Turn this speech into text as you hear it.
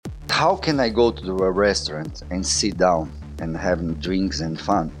how can I go to a restaurant and sit down and having drinks and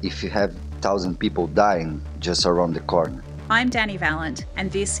fun if you have 1,000 people dying just around the corner? I'm Danny Vallant,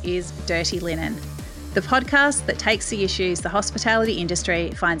 and this is Dirty Linen, the podcast that takes the issues the hospitality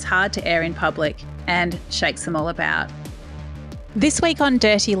industry finds hard to air in public and shakes them all about. This week on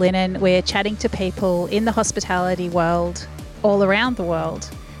Dirty Linen, we're chatting to people in the hospitality world, all around the world,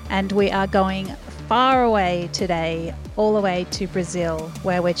 and we are going far away today, all the way to Brazil,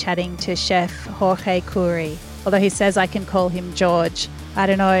 where we're chatting to Chef Jorge Cury. Although he says I can call him George. I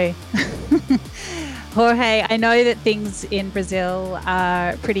don't know. Jorge, I know that things in Brazil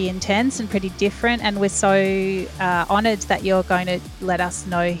are pretty intense and pretty different, and we're so honoured that you're going to let us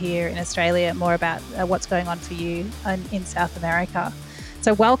know here in Australia more about what's going on for you in South America.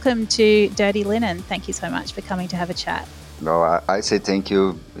 So welcome to Dirty Linen. Thank you so much for coming to have a chat. No, I say thank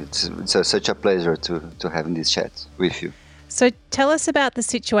you. It's such a pleasure to having this chat with you. So tell us about the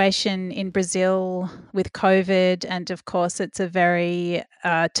situation in Brazil with COVID, and of course it's a very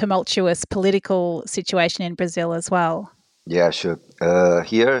tumultuous political situation in Brazil as well. Yeah, sure.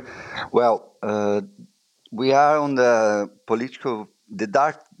 Here, we are on the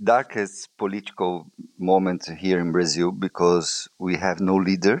darkest political moment here in Brazil because we have no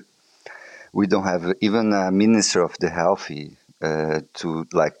leader. We don't have even a minister of the health to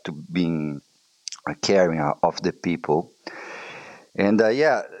being caring of the people. And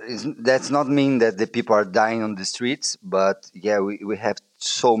that's not mean that the people are dying on the streets, but we have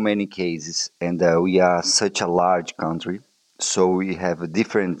so many cases, and we are such a large country, so we have a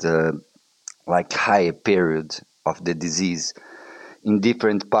different higher period of the disease in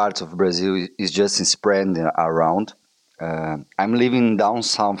different parts of Brazil. Is just spreading around. I'm living down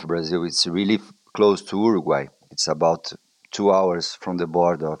south Brazil. It's really close to Uruguay. It's about 2 hours from the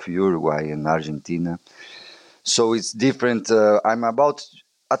border of Uruguay and Argentina. So it's different. I'm about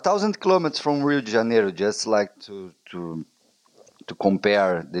 1,000 kilometers from Rio de Janeiro, just like to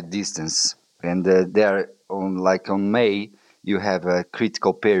compare the distance. And there, on May, you have a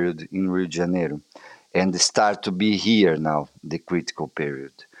critical period in Rio de Janeiro, and start to be here now the critical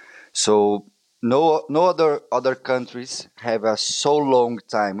period. So no other countries have a so long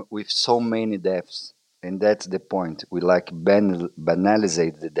time with so many deaths, and that's the point. We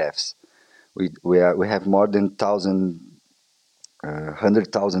banalize the deaths. We have more than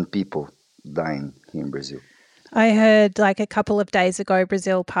 100,000 people dying here in Brazil. I heard a couple of days ago,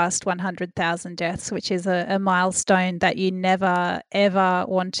 Brazil passed 100,000 deaths, which is a milestone that you never, ever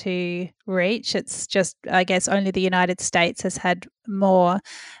want to reach. It's just, I guess, only the United States has had more.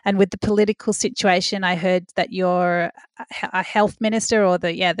 And with the political situation, I heard that you're a health minister, or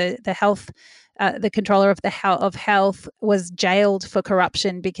the health, the controller of health was jailed for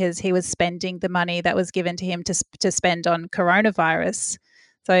corruption because he was spending the money that was given to him to spend on coronavirus.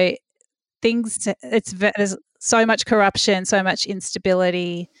 So there's so much corruption, so much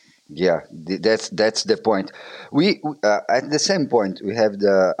instability. Yeah, that's the point. We at the same point we have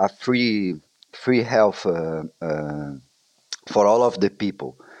a free health for all of the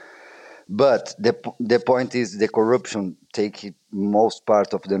people, but the point is the corruption take most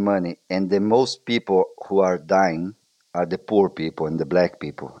part of the money, and the most people who are dying are the poor people and the black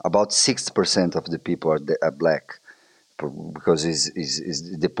people. About 6% of the people are black, because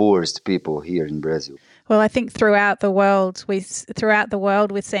is the poorest people here in Brazil. Well, I think throughout the world we're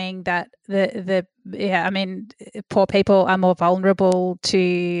seeing that poor people are more vulnerable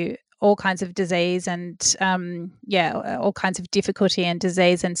to all kinds of disease and all kinds of difficulty and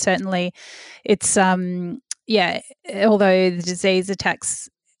disease, and certainly it's although the disease attacks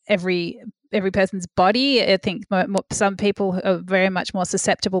every person's body, I think some people are very much more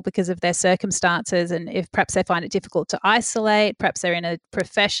susceptible because of their circumstances, and if perhaps they find it difficult to isolate, perhaps they're in a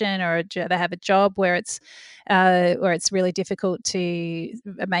profession or they have a job where it's really difficult to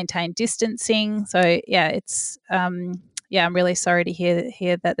maintain distancing. So I'm really sorry to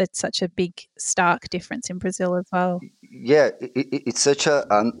hear that it's such a big, stark difference in Brazil as well. Yeah, it's such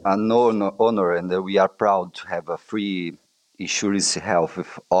an honor, and we are proud to have a free insurance health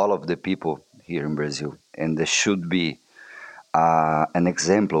with all of the people here in Brazil, and there should be an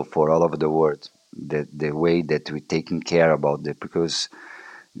example for all over the world, the way that we're taking care about it. Because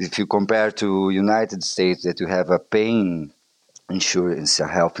if you compare to United States, that you have a pain insurance, a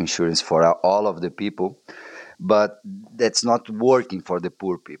health insurance for all of the people, but that's not working for the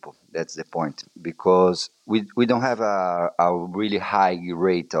poor people. That's the point, because we don't have a really high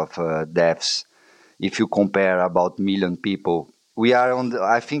rate of deaths. If you compare about million people, we are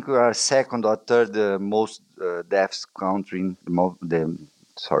I think we are second or third most deaths country. The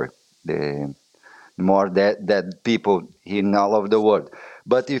more dead people in all over the world.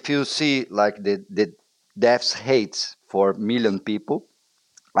 But if you see like the deaths rates for million people,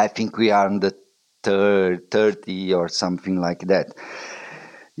 I think we are on the 30 or something like that.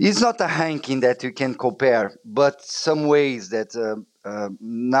 It's not a ranking that you can compare, but some ways that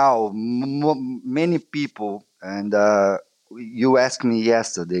now many people, and you asked me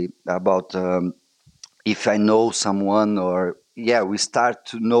yesterday about if I know someone, or yeah, we start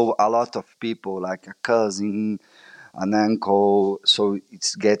to know a lot of people, like a cousin, an uncle, so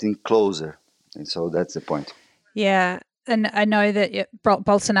it's getting closer, and so that's the point. Yeah, and I know that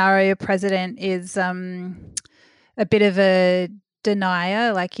Bolsonaro, your president, is a bit of a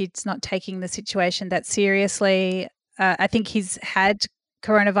denier. Like he's not taking the situation that seriously. I think he's had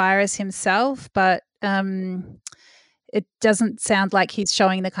coronavirus himself, but it doesn't sound like he's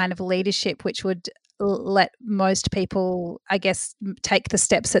showing the kind of leadership which would let most people, I guess, take the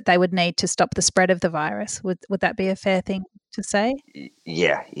steps that they would need to stop the spread of the virus. Would that be a fair thing to say?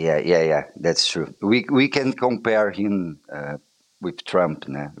 Yeah. That's true. We can compare him with Trump.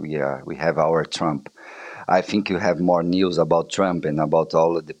 Né? We have our Trump. I think you have more news about Trump and about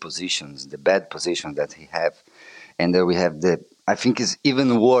all of the positions, the bad positions that he have, and we have the. I think it's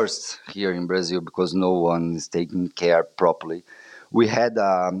even worse here in Brazil because no one is taking care properly. We had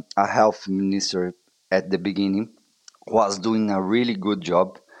a health minister at the beginning was doing a really good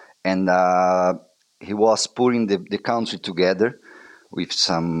job, and he was putting the country together with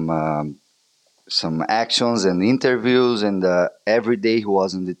some actions and interviews, and every day he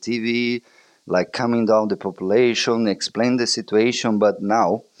was on the TV, like calming down the population, explain the situation. But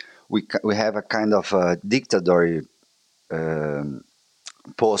now we have a kind of dictatorial um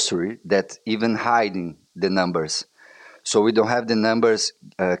posture that even hiding the numbers. So we don't have the numbers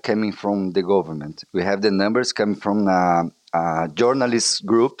coming from the government. We have the numbers coming from journalist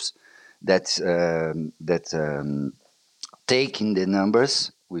groups that taking the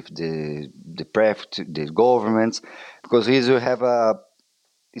numbers with the governments, because here we have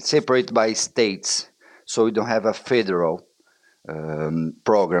it's separated by states, so we don't have a federal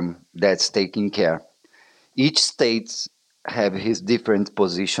program that's taking care. Each state have his different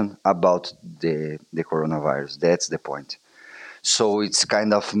position about the coronavirus. That's the point. So it's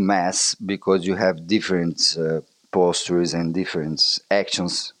kind of mess because you have different postures and different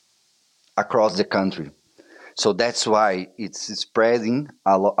actions across the country. So that's why it's spreading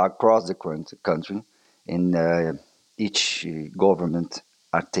across the country, and each government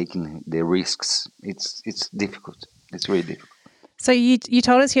are taking the risks. It's difficult. It's really difficult. So you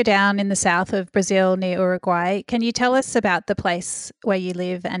told us you're down in the south of Brazil near Uruguay. Can you tell us about the place where you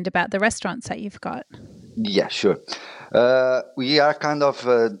live and about the restaurants that you've got? Yeah, sure. We are kind of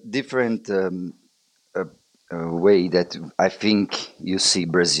different way that I think you see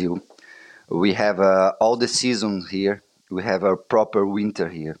Brazil. We have all the seasons here. We have a proper winter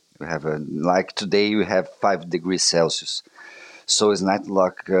here. We have like today we have 5 degrees Celsius, so it's not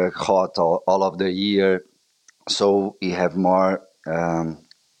like hot all of the year. So we have more.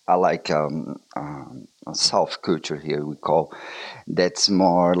 I like a South culture here. We call that's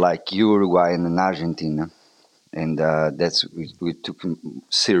more like Uruguay and Argentina, and that's we took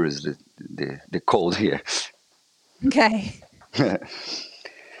seriously the cold here. Okay.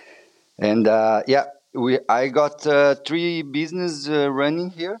 And yeah, I got 3 business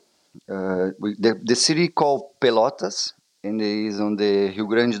running here. The city called Pelotas, and it is on the Rio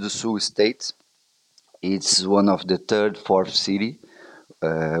Grande do Sul state. It's one of the third, fourth city.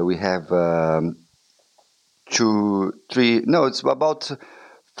 We have two, three. No, it's about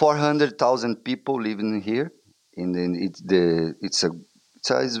 400,000 people living here, and then it's a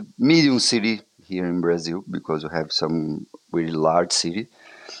medium city here in Brazil because we have some really large city.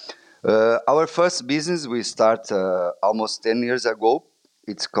 Our first business we start almost 10 years ago.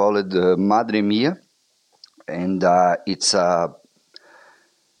 It's called Madre Mia, and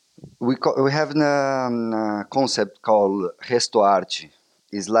we have a concept called Resto Arte.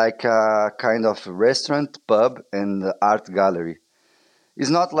 It's like a kind of restaurant, pub, and art gallery. It's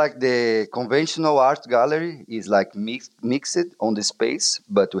not like the conventional art gallery. It's like mixed on the space,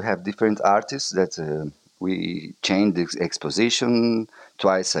 but we have different artists that we change the exposition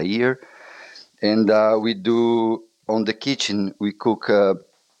twice a year, and we do on the kitchen. We cook.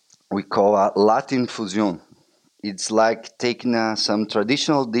 We call a Latin fusion. It's like taking some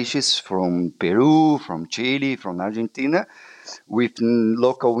traditional dishes from Peru, from Chile, from Argentina, with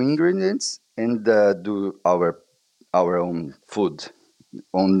local ingredients, and do our own food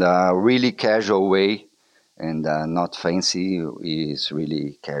on a really casual way, and not fancy. Is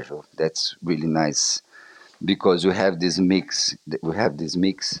really casual. That's really nice because we have this mix.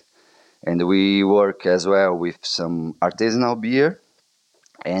 And we work as well with some artisanal beer,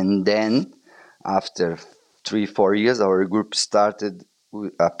 And then after 3-4 years, our group started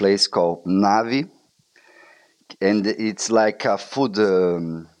a place called Navi, and it's like a food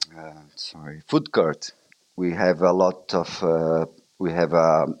court. We have a lot of we have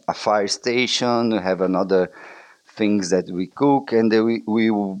a fire station. We have another things that we cook, and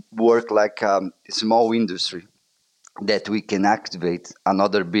we work like a small industry that we can activate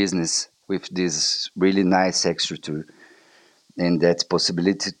another business with this really nice structure, and that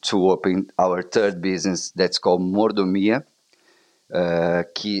possibility to open our third business that's called Mordomia.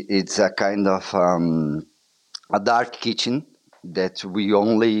 It's a kind of a dark kitchen that we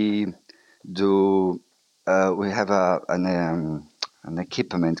only do. We have an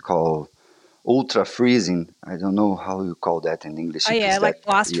equipment called ultra freezing. I don't know how you call that in English. Oh If yeah, it's like that.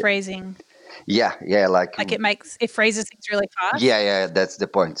 blast freezing. Yeah, like Like it freezes things really fast. yeah, that's the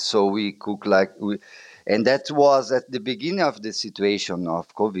point. So we cook and that was at the beginning of the situation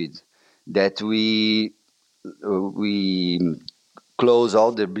of COVID that we close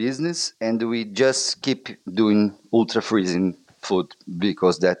all the business and we just keep doing ultra freezing food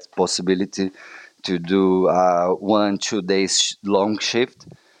because that possibility to do 1-2 days long shift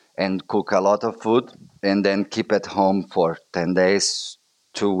and cook a lot of food and then keep at home for 10 days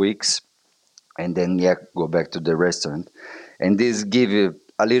 2 weeks and then go back to the restaurant, and this give you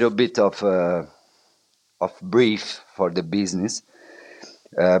a little bit of brief for the business.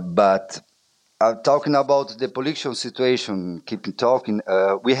 But talking about the political situation, keeping talking,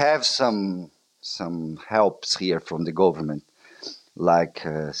 we have some helps here from the government, like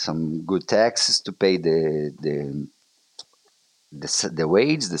some good taxes to pay the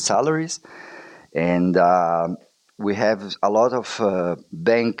wage, the salaries, and we have a lot of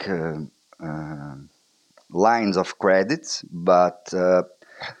bank uh, lines of credits, but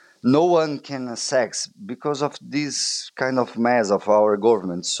no one can access because of this kind of mess of our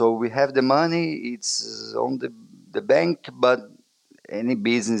government. So we have the money; it's on the bank, but any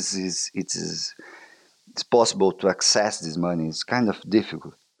business it's possible to access this money. It's kind of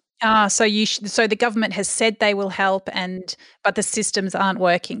difficult. So so the government has said they will help, but the systems aren't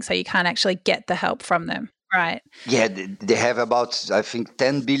working, so you can't actually get the help from them, right? Yeah, they have about I think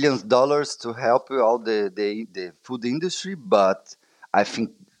 $10 billion to help all the food industry, but I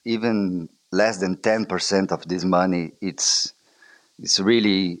think even less than 10% of this money it's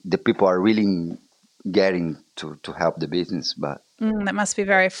really the people are really getting to help the business, but That must be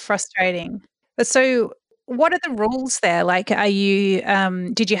very frustrating. So, what are the rules there? Like,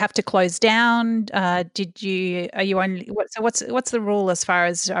 did you have to close down? Are you only, what's the rule as far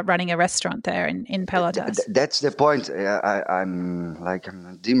as running a restaurant there in Pelotas? that's the point. I'm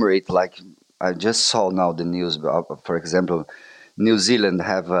admirate. Like I just saw now the news. For example, New Zealand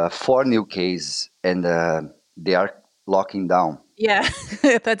have 4 new cases and they are locking down. Yeah,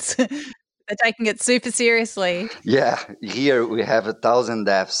 they're taking it super seriously. Yeah, here we have 1,000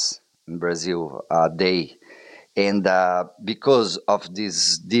 deaths in Brazil a day, and because of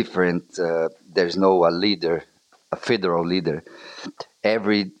this different, there's no a federal leader.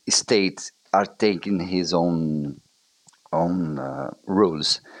 Every state are taking his own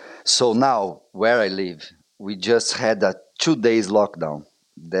rules. So now, where I live, we just had a 2 days lockdown.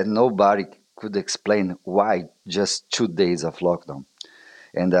 That nobody could explain why just 2 days of lockdown,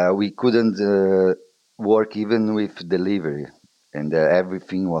 and we couldn't work even with delivery, and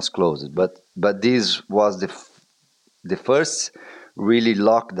everything was closed. But this was the first really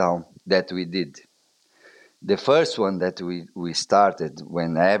lockdown that we did. The first one that we started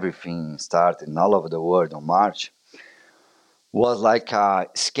when everything started all over the world on March was like a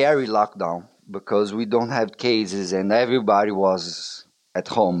scary lockdown because we don't have cases and everybody was at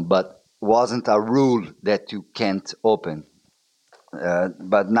home, but wasn't a rule that you can't open.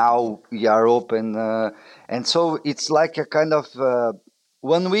 But now we are open, and so it's like a kind of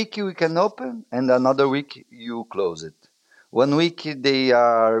 1 week you can open and another week you close it. 1 week they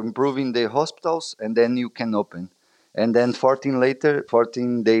are improving the hospitals and then you can open, and then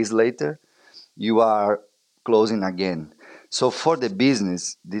 14 days later, you are closing again. So for the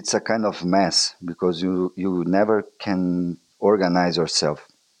business, it's a kind of mess because you never can organize yourself.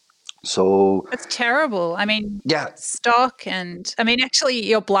 So That's terrible. I mean, yeah, stock and I mean, actually,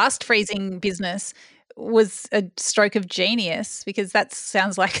 your blast freezing business was a stroke of genius because that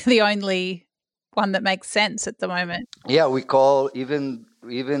sounds like the only one that makes sense at the moment. yeah, we call even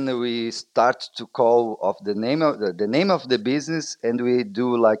we start to call of the name of the business, and we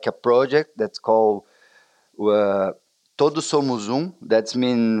do like a project that's called uh, Todos Somos That's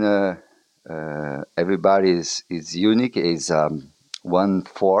mean everybody is unique, is one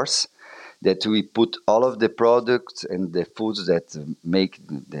force that we put all of the products and the foods that make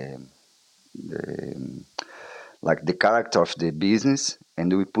the like the character of the business,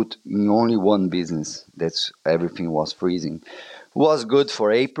 and we put in only one business. That's everything was freezing. Was good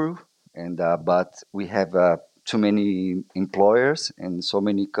for April, and but we have too many employers and so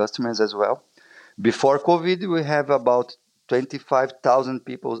many customers as well. Before COVID, we have about 25,000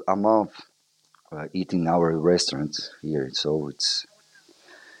 people a month eating our restaurants here. So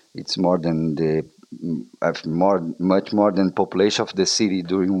it's more than the much more than population of the city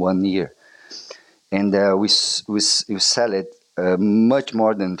during 1 year. And we sell it much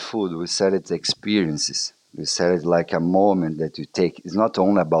more than food. We sell it experiences. We sell it like a moment that you take. It's not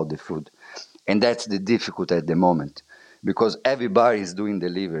only about the food, and that's the difficulty at the moment, because everybody is doing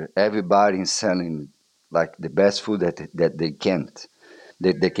delivery. Everybody is selling like the best food that they can.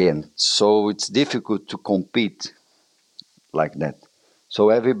 So it's difficult to compete like that. So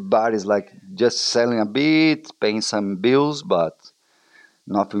everybody's like just selling a bit, paying some bills, but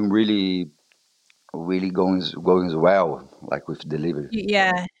nothing really going well, like with delivery.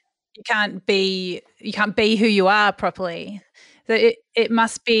 Yeah, you can't be who you are properly. So it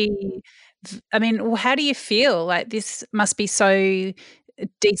must be. I mean, how do you feel? Like this must be so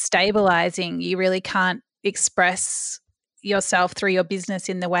destabilizing. You really can't express yourself through your business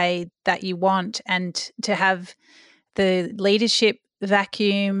in the way that you want, and to have the leadership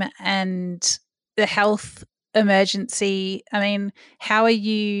vacuum and the health emergency. I mean, how are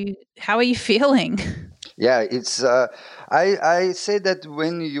you feeling? Yeah, it's I say that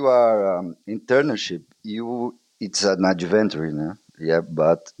when you are internship, you it's an adventure, you know. Yeah,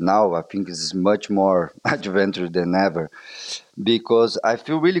 but now I think it's much more adventure than ever, because I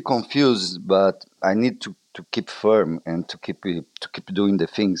feel really confused, but I need to keep firm and to keep doing the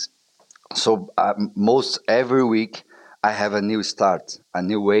things. So most every week I have a new start, a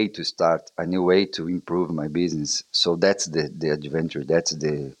new way to start, a new way to improve my business. So that's the adventure. That's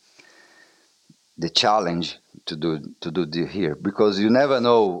the challenge to do here, because you never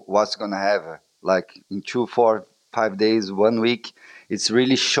know what's gonna happen. Like in 2, 4, 5 days, 1 week, it's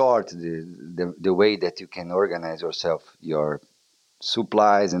really short the way that you can organize yourself, your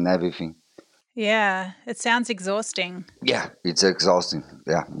supplies and everything. Yeah, it sounds exhausting. Yeah, it's exhausting.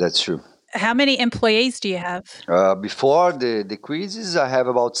 Yeah, that's true. How many employees do you have? Before the crisis, I have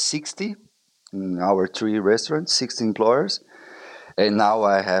about 60 in our three restaurants, 60 employers, and now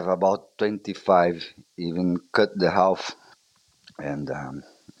I have about 25, even cut the half. And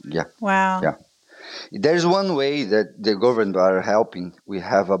yeah, Wow. yeah. There's one way that the government are helping. We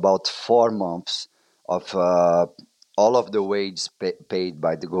have about 4 months of all of the wages paid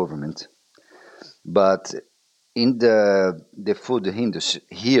by the government. But in the food industry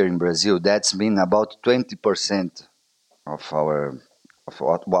here in Brazil, that's been about 20% of our of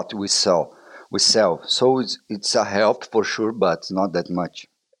what we sell. We sell, so it's a help for sure, but not that much.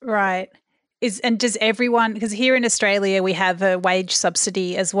 Right. Does everyone, because here in Australia we have a wage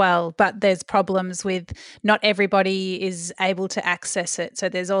subsidy as well, but there's problems with not everybody is able to access it. So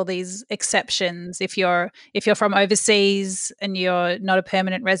there's all these exceptions. If you're from overseas and you're not a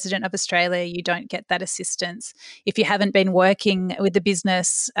permanent resident of Australia, you don't get that assistance. If you haven't been working with the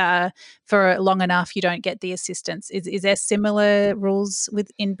business for long enough, you don't get the assistance. Is there similar rules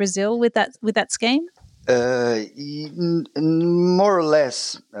in Brazil with that scheme? More or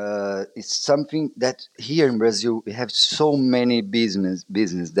less, it's something that here in Brazil we have so many business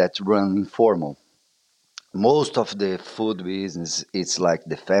that run informal. Most of the food business it's like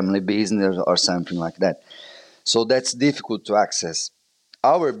the family business or something like that. So that's difficult to access.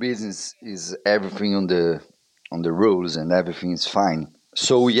 Our business is everything on the rules and everything is fine.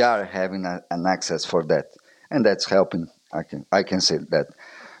 So we are having an access for that, and that's helping. I can say that.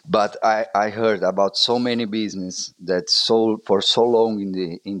 But I heard about so many business that sold for so long in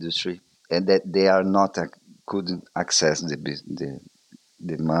the industry, and that they are not couldn't access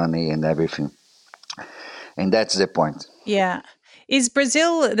the money and everything, and that's the point. Yeah. Is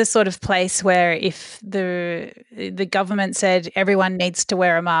Brazil the sort of place where if the government said everyone needs to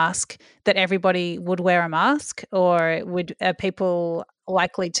wear a mask, that everybody would wear a mask, or would are people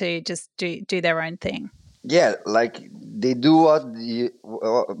likely to just do their own thing? Yeah, like they do what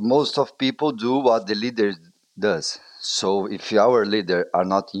most of people do what the leader does. So if our leader are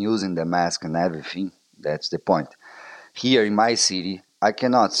not using the mask and everything, that's the point. Here in my city, I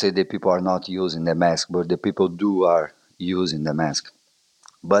cannot say that people are not using the mask, but the people do are using the mask.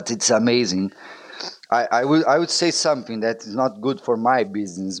 But it's amazing. I would say something that is not good for my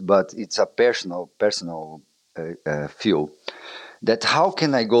business, but it's a personal feel. That how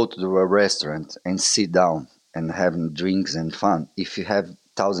can I go to a restaurant and sit down and have drinks and fun if you have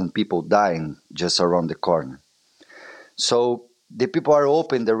 5,000 people dying just around the corner. So the people are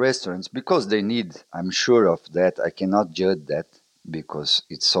open the restaurants because they need. I'm sure of that. I cannot judge that because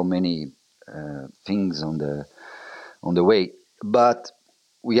it's so many things on the way. But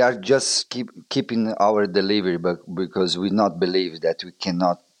we are just keeping our delivery, but because we not believe that we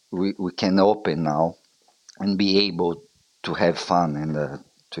can open now and be able to have fun and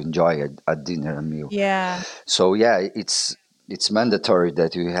to enjoy a dinner, a meal. Yeah. So yeah, it's mandatory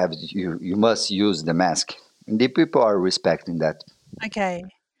that you must use the mask. And the people are respecting that. Okay.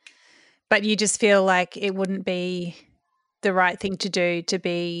 But you just feel like it wouldn't be the right thing to do to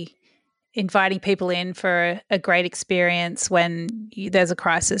be inviting people in for a great experience when there's a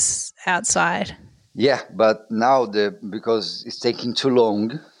crisis outside. Yeah, but now because it's taking too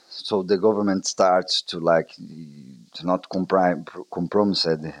long, so the government starts to not compromise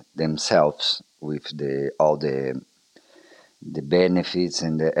themselves with all the benefits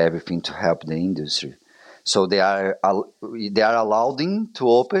and everything to help the industry. So they are allowing to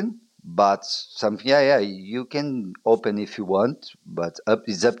open, but you can open if you want, but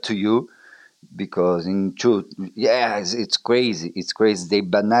it's up to you. Because in truth, it's crazy. It's crazy. They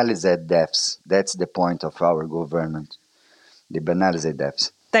banalize deaths. That's the point of our government. They banalize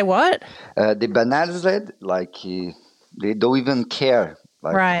deaths. They what? They banalize they don't even care.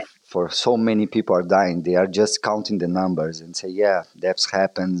 Right. For so many people are dying, they are just counting the numbers and say, deaths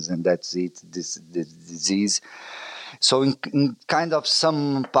happens and that's it. This disease. So in kind of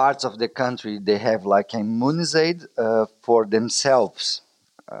some parts of the country, they have immunized for themselves.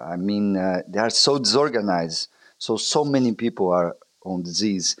 They are so disorganized. So many people are on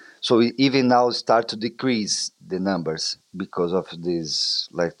disease. So even now start to decrease the numbers because of this,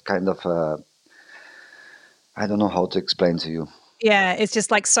 I don't know how to explain to you. Yeah, it's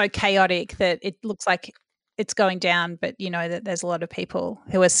just so chaotic that it looks like it's going down, but you know that there's a lot of people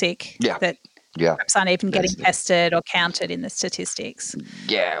who are sick that perhaps aren't even getting tested or counted in the statistics.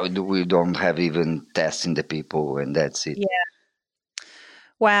 Yeah, we don't have even testing the people, and that's it. Yeah.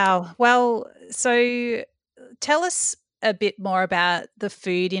 Wow. Well, so tell us a bit more about the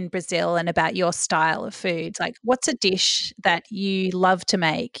food in Brazil and about your style of foods. Like, what's a dish that you love to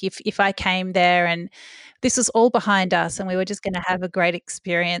make? If I came there and this was all behind us and we were just going to have a great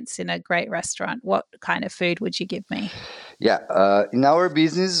experience in a great restaurant, what kind of food would you give me? Yeah, in our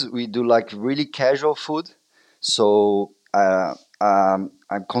business, we do really casual food. So I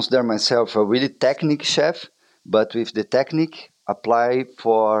consider myself a really technique chef, but with the technique apply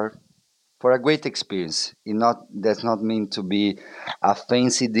for a great experience. Does not mean to be a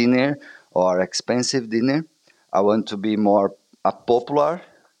fancy dinner or expensive dinner. I want to be more a popular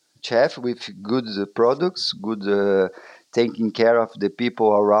chef with good products, good taking care of the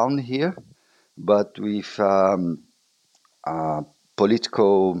people around here, but with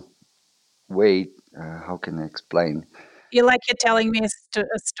political way. How can I explain? You're telling me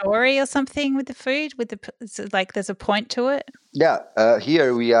a story or something with the food, there's a point to it. Yeah,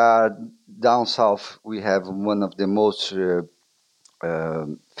 here we are down south. We have one of the most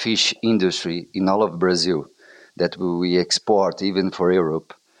fish industry in all of Brazil that we export even for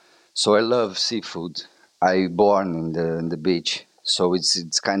Europe. So I love seafood. I born in the beach, so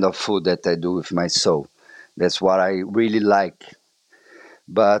it's kind of food that I do with my soul. That's what I really like.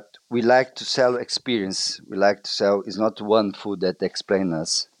 But we like to sell experience. We like to sell. It's not one food that explains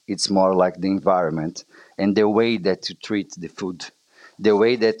us. It's more like the environment and the way that you treat the food, the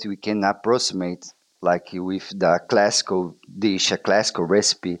way that we can approximate, like with the classical dish, a classical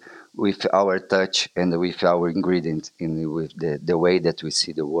recipe, with our touch and with our ingredient, with the way that we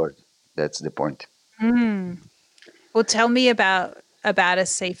see the world. That's the point. Mm. Well, tell me about a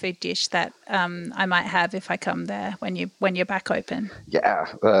seafood dish that I might have if I come there when you're back open. Yeah,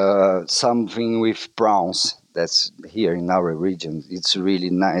 something with prawns. That's here in our region. It's really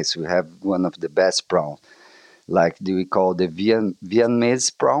nice. We have one of the best prawns. We call the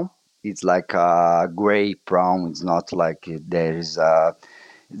Vietnamese prawn. It's like a gray prawn. It's not like there is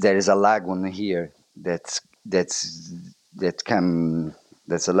a lagoon here that's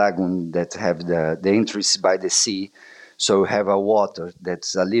a lagoon that have the entrance by the sea. So we have a water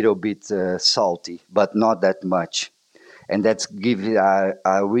that's a little bit salty, but not that much. And that's give it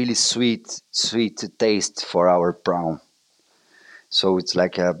a really sweet taste for our prawn. So it's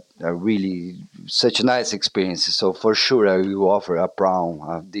like a really such a nice experience. So for sure I will offer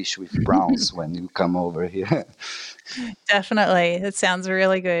a dish with prawns when you come over here. Definitely. That sounds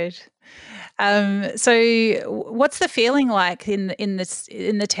really good. So what's the feeling like in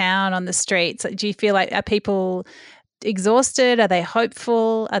the town, on the streets? Do you feel like, are people exhausted? Are they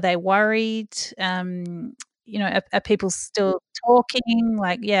hopeful? Are they worried? are people still talking?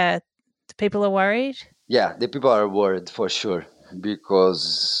 Like, yeah, people are worried. Yeah, the people are worried for sure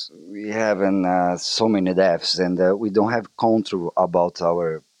because we haven't so many deaths and we don't have control about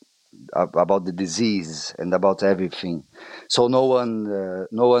the disease and about everything. So no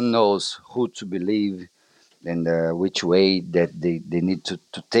one knows who to believe and which way that they need to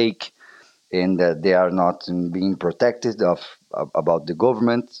take, and they are not being protected about the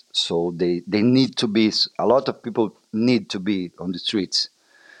government. So they need to be. A lot of people need to be on the streets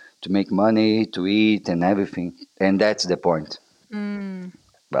to make money, to eat, and everything. And that's the point. Mm.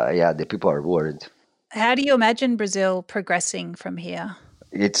 But yeah, the people are worried. How do you imagine Brazil progressing from here?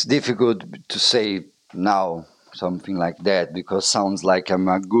 It's difficult to say now something like that because sounds like I'm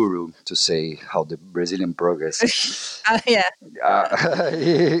a guru to say how the Brazilian progress. Yeah.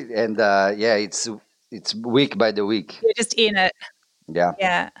 And yeah, it's week by the week. You're just in it. Yeah,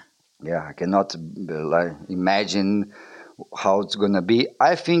 Yeah. yeah. I cannot like imagine how it's gonna be.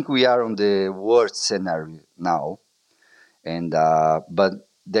 I think we are on the worst scenario now, and but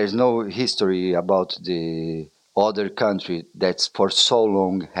there's no history about the other country that's for so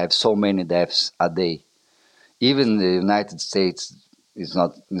long have so many deaths a day. Even the United States is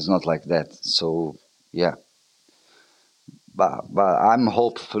not like that. So yeah, but I'm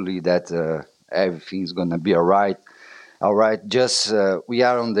hopefully that everything's gonna be all right. All right, just we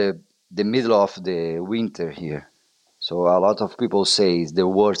are on the middle of the winter here, so a lot of people say it's the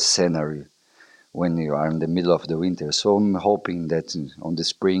worst scenario when you are in the middle of the winter. So I'm hoping that on the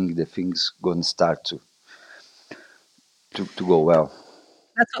spring the things gonna start to go well.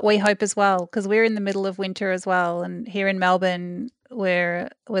 That's what we hope as well, because we're in the middle of winter as well, and here in Melbourne, we're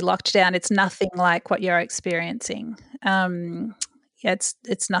locked down. It's nothing like what you're experiencing. Yeah,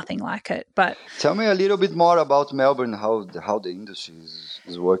 it's nothing like it. But Tell me a little bit more about Melbourne, how the industry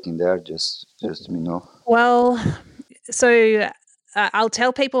is working there. Just let me know. well, so I'll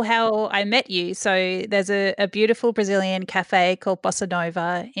tell people how I met you. So there's a beautiful Brazilian cafe called Bossa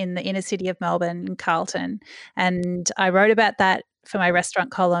Nova in the inner city of Melbourne, in Carlton, and I wrote about that for my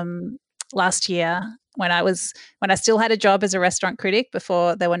restaurant column last year when I still had a job as a restaurant critic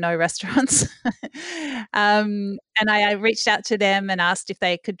before there were no restaurants. And I reached out to them and asked if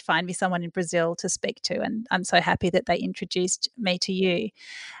they could find me someone in Brazil to speak to, and I'm so happy that they introduced me to you.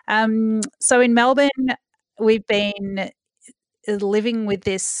 So in Melbourne, we've been living with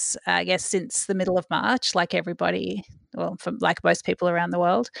this, I guess, since the middle of March, like everybody, well, from like most people around the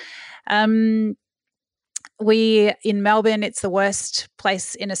world. Um, we in Melbourne, it's the worst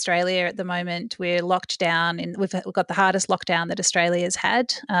place in Australia at the moment. We're locked down, and we've got the hardest lockdown that Australia's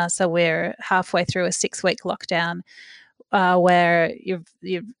had. So we're halfway through a 6-week lockdown where you're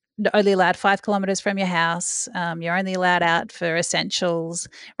only allowed 5 kilometres from your house. You're only allowed out for essentials.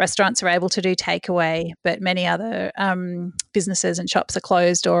 Restaurants are able to do takeaway, but many other businesses and shops are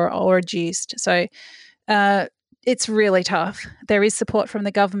closed or reduced. So it's really tough. There is support from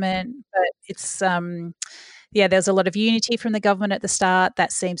the government, but it's there's a lot of unity from the government at the start.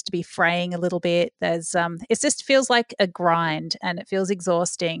 That seems to be fraying a little bit. It just feels like a grind and it feels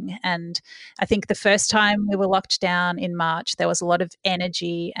exhausting. And I think the first time we were locked down in March, there was a lot of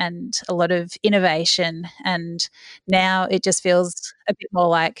energy and a lot of innovation. And now it just feels a bit more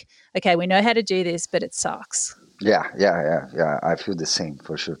like, okay, we know how to do this, but it sucks. Yeah. I feel the same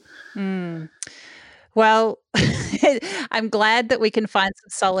for sure. Mm. Well, I'm glad that we can find some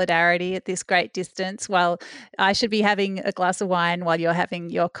solidarity at this great distance. While I should be having a glass of wine while you're having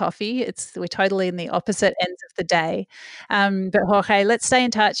your coffee, we're totally in the opposite ends of the day. But Jorge, let's stay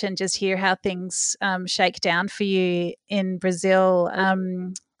in touch and just hear how things shake down for you in Brazil.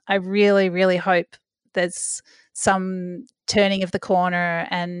 I really, really hope there's some turning of the corner,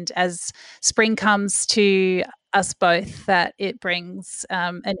 and as spring comes to us both, that it brings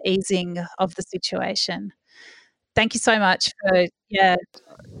an easing of the situation. Thank you so much for Yeah,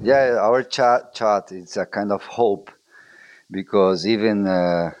 our chat is a kind of hope because even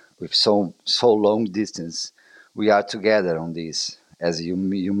with so long distance, we are together on this as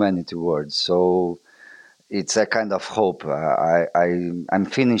humanity world. So it's a kind of hope. I'm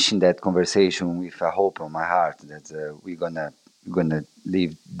finishing that conversation with a hope on my heart that we're gonna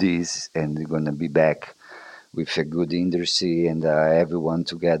leave this and we're gonna be back with a good industry and everyone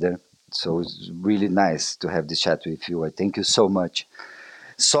together. So it's really nice to have this chat with you. I thank you so much.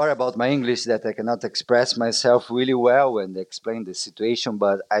 Sorry about my English that I cannot express myself really well and explain the situation,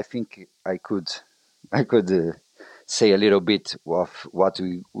 but I think I could say a little bit of what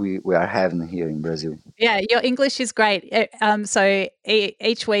we are having here in Brazil. Yeah, your English is great. So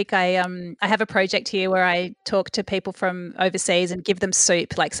each week I have a project here where I talk to people from overseas and give them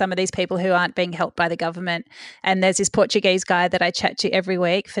soup, like some of these people who aren't being helped by the government. And there's this Portuguese guy that I chat to every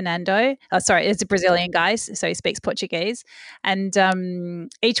week, Fernando. It's a Brazilian guy, so he speaks Portuguese. And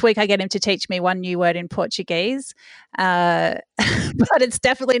each week I get him to teach me one new word in Portuguese, but it's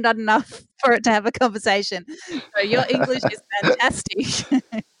definitely not enough for it to have a conversation. So your English is fantastic.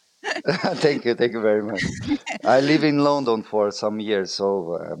 Thank you very much. I live in London for some years,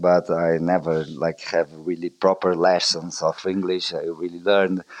 but I never have really proper lessons of English. I really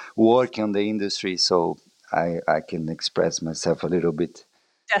learned working on the industry, so I can express myself a little bit.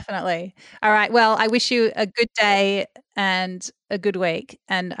 Definitely. All right. Well, I wish you a good day and a good week,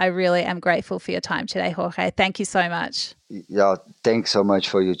 and I really am grateful for your time today, Jorge. Thank you so much. Yeah, thanks so much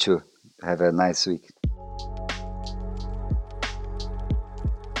for you too. Have a nice week.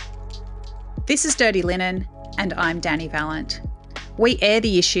 This is Dirty Linen, and I'm Danny Vallant. We air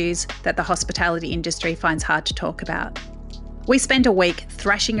the issues that the hospitality industry finds hard to talk about. We spend a week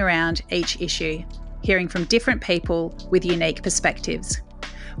thrashing around each issue, hearing from different people with unique perspectives.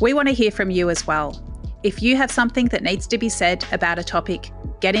 We want to hear from you as well. If you have something that needs to be said about a topic,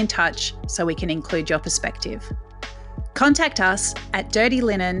 get in touch so we can include your perspective. Contact us at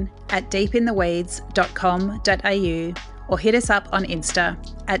dirtylinen@deepintheweeds.com.au or hit us up on Insta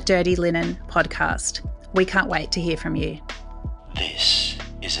at Dirty Linen Podcast. We can't wait to hear from you. This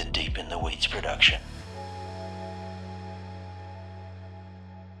is a Deep in the Weeds production.